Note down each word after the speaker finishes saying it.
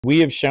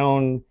We have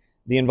shown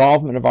the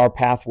involvement of our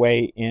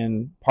pathway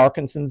in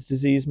Parkinson's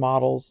disease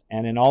models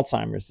and in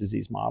Alzheimer's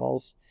disease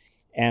models.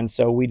 And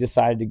so we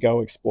decided to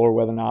go explore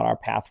whether or not our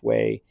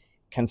pathway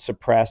can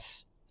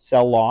suppress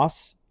cell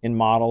loss in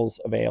models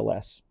of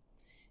ALS.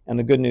 And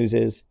the good news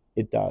is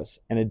it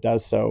does, and it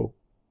does so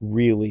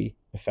really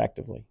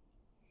effectively.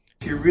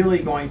 If you're really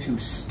going to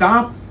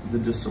stop the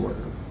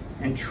disorder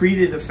and treat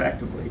it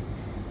effectively,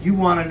 you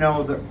want to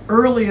know the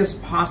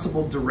earliest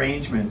possible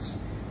derangements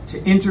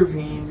to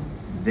intervene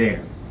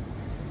there.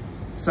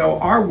 So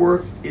our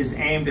work is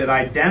aimed at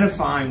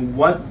identifying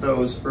what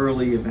those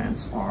early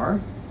events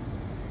are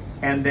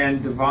and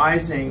then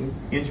devising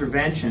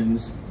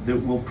interventions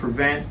that will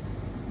prevent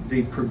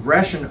the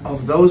progression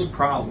of those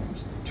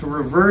problems, to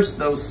reverse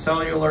those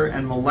cellular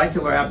and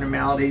molecular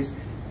abnormalities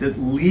that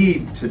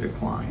lead to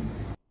decline.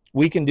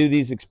 We can do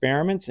these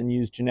experiments and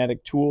use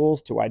genetic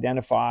tools to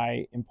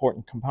identify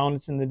important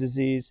components in the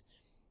disease.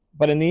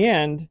 But in the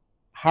end,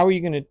 how are you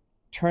going to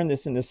turn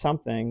this into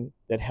something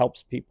that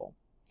helps people?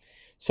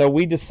 So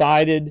we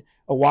decided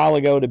a while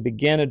ago to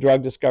begin a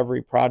drug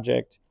discovery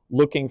project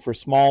looking for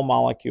small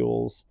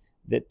molecules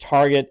that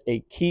target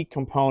a key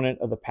component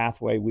of the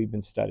pathway we've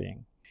been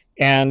studying.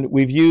 And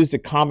we've used a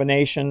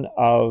combination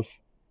of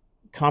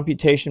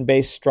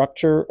computation-based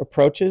structure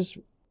approaches.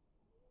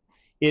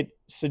 It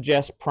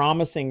suggests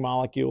promising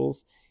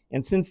molecules.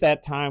 And since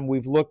that time,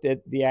 we've looked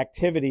at the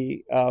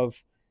activity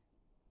of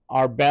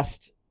our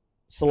best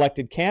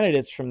selected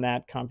candidates from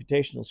that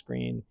computational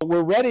screen.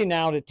 We're ready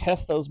now to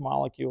test those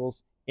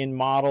molecules in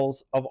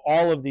models of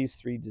all of these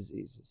three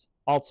diseases: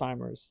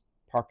 Alzheimer's,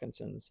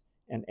 Parkinson's,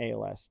 and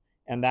ALS.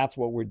 And that's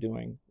what we're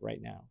doing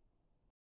right now.